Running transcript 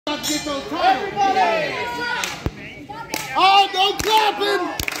Get those titles. Oh, no clapping!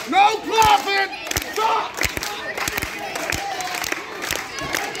 No clapping! Stop!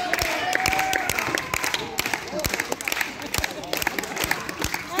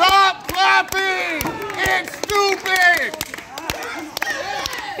 Stop clapping! It's stupid!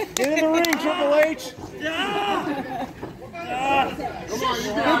 Get in the ring, Triple H!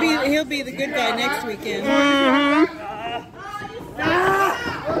 He'll be the good guy next weekend.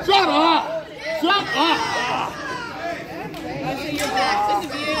 Shut up! Shut up! I see your back to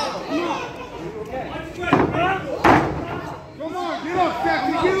the view. Come on, get up,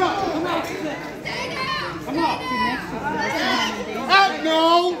 Jackie, get up! Come on!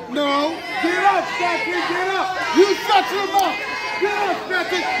 No! Get up, Jackie, get up! You shut your mouth! Get up,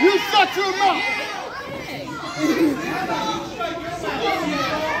 Jackie! You shut your mouth!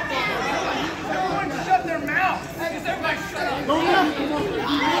 Shut their mouth! Everybody shut up! Don't let them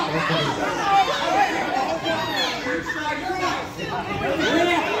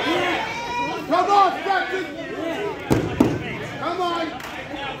come on, Jackie! Come on!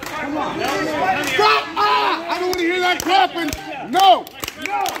 Stop! Ah! I don't want to hear that clapping! No!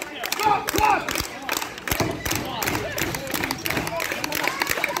 Stop clapping!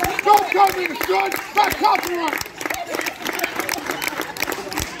 Don't come in, son! That's copyright!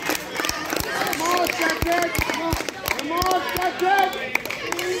 Come on, Jackie! Come on, Jackie!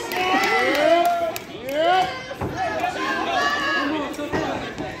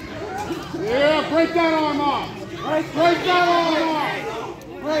 Yeah, break that arm off! Break that arm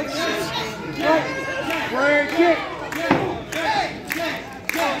off! Break it! Yeah, that's right. Get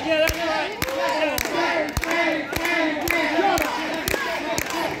up!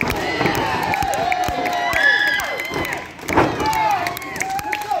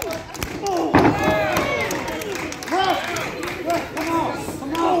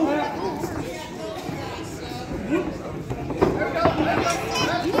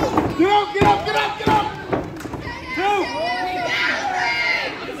 Two!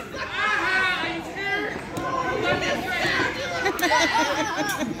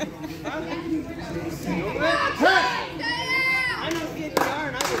 I know CPR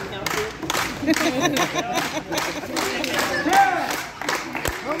and I wouldn't help you.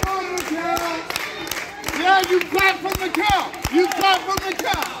 Come on, Raquel! Yeah, you clap from the count! You clap from the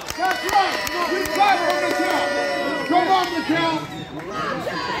count! That's right! You clap from the count! Come on, Raquel!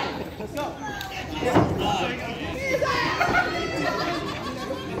 Let's go!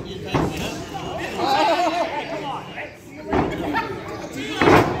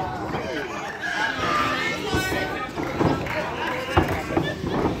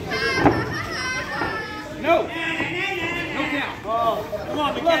 No count. Oh, come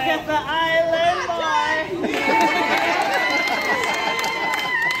on, Look at the island boy.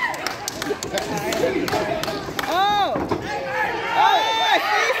 Oh, I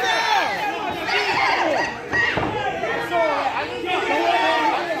see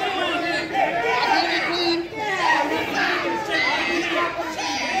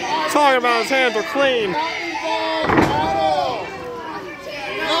Talking about his hands are clean. Not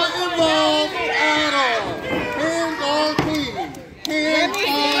involved at all. Hands are clean. Hands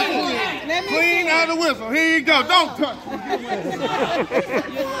are clean. Clean out of the whistle. Here you go. Don't touch me.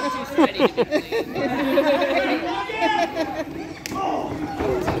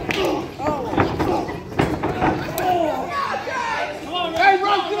 Hey,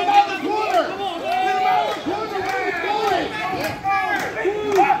 run to the other corner. Get him out of the corner. Where are you going?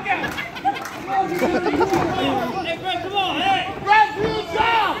 Hey, Brett, come on, hey! Brett, do your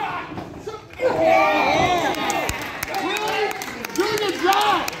job. Really? Do your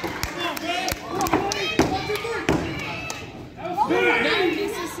job.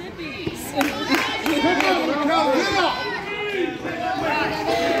 Mississippi's. Pick up, Raquel. Get up.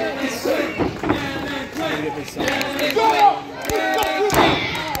 Go up.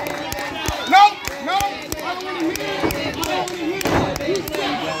 No. I don't want to hear it.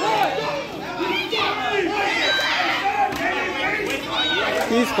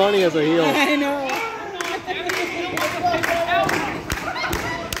 He's funny as a heel. I know.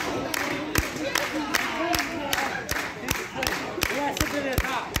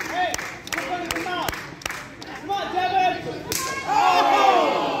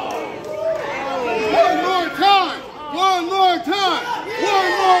 One more time.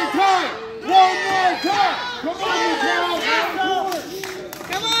 Come on, Raquel.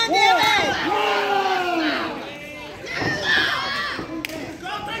 Come on, David.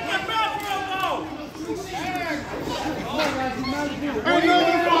 Hey, no,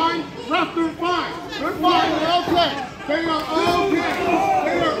 they're fine. They're fine. They're okay. They are okay.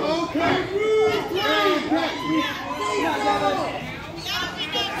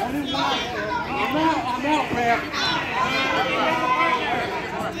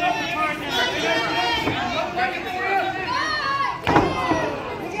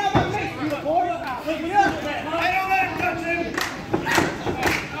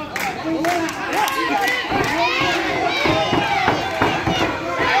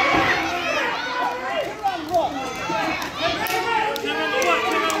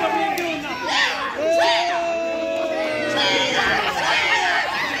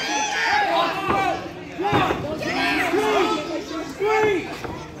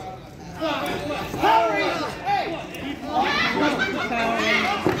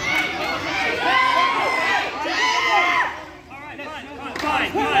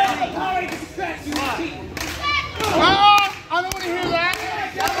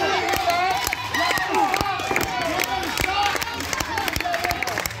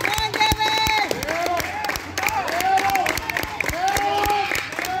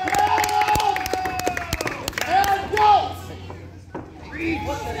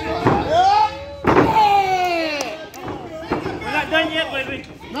 yet, baby.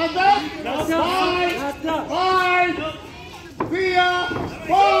 Not done? No. Five. Not done. Five. See ya.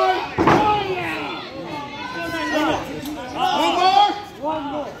 Five. Oh, yeah. One more. One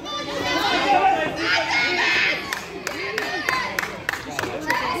more.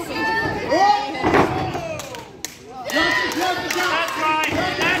 That's right.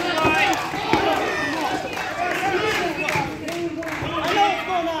 That's right. I know what's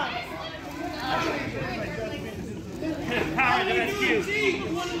going on. Power to that's cute.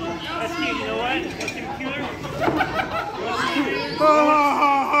 That's cute. You know what? What's even cuter?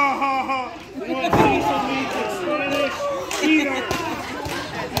 You want to see some meat that's Spanish? Eater.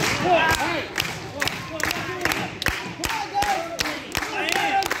 Hey. I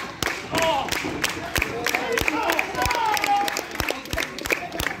am. Oh.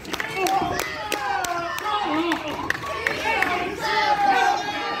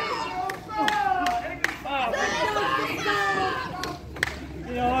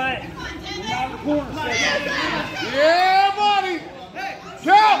 You know what? Yeah, buddy.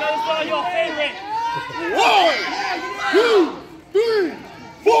 Count. Those are your favorite. 1, 2, 3,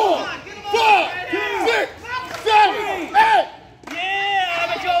 4, 5, 6, 7, 8. Yeah, I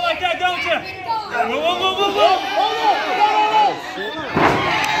bet you all like that, don't you? Whoa, whoa, whoa, whoa, whoa. Hold on.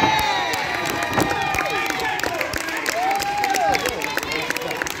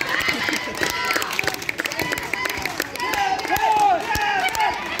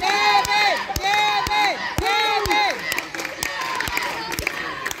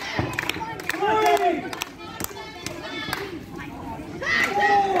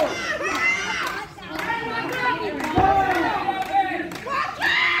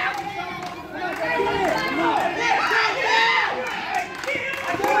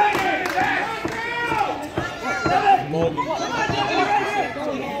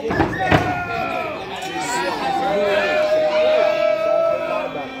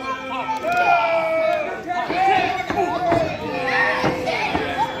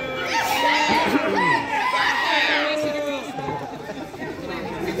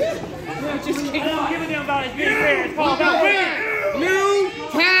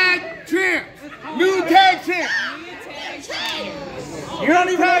 You're not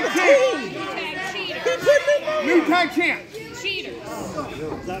even on the team. New tag champ. Cheaters.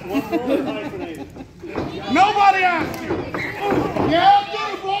 Nobody asked you. Yeah,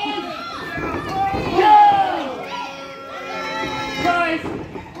 good boys. Yeah. Guys.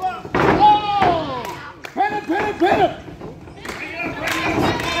 Oh. Pin it.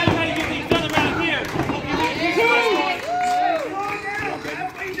 That's how you get things done around here.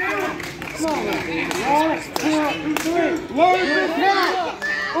 Lower the count.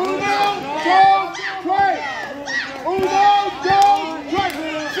 Uno, dos, tres. Uno, dos, tres.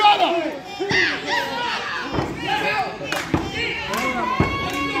 Shut up.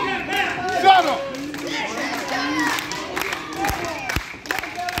 Shut up.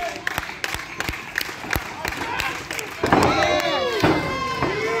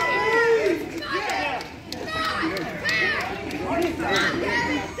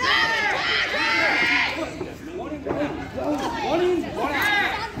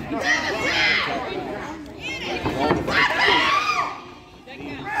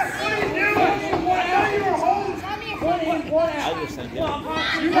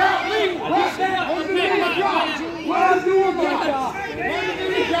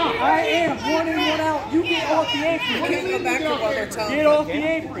 I am. 1 in, 1 out. You get off the apron. You can't go back to what they're telling Get off the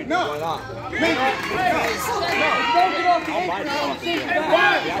apron. No. Don't get off the apron. I'll take you back.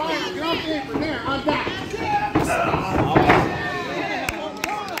 Fine. Get off the apron there. I'm back.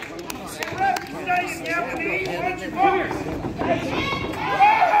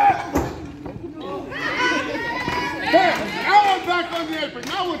 Hey, now I'm back on the apron.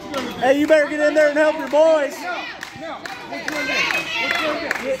 Now what you gonna do? Hey, you better get in there and help your boys. No. What you gonna do?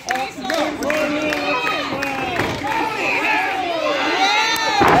 Get off the apron.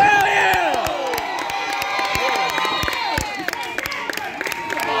 Hell yeah!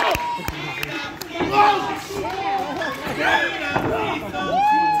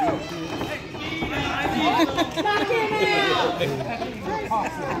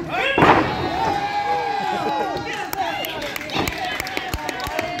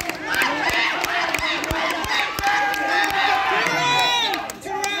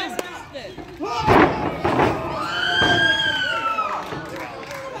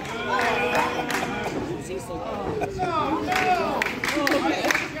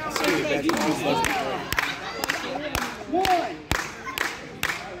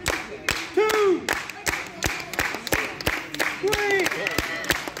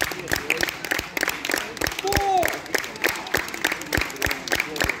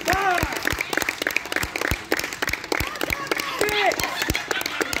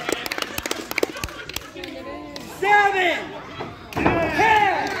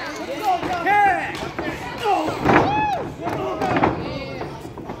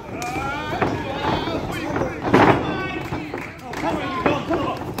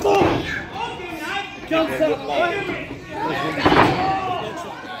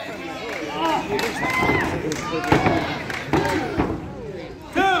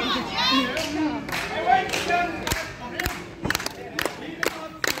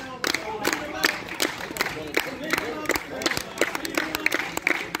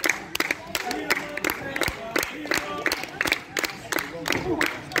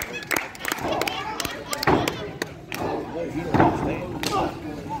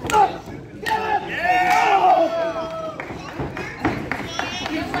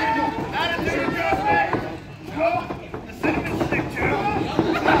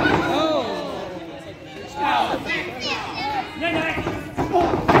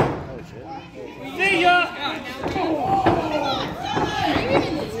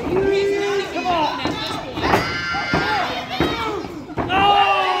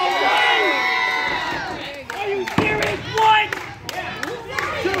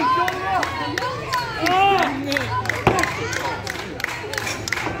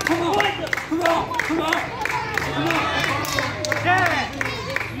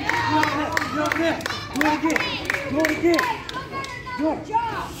 Do it again. Do it again. Do it.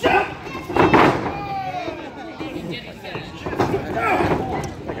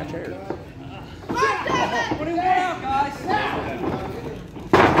 I got chairs.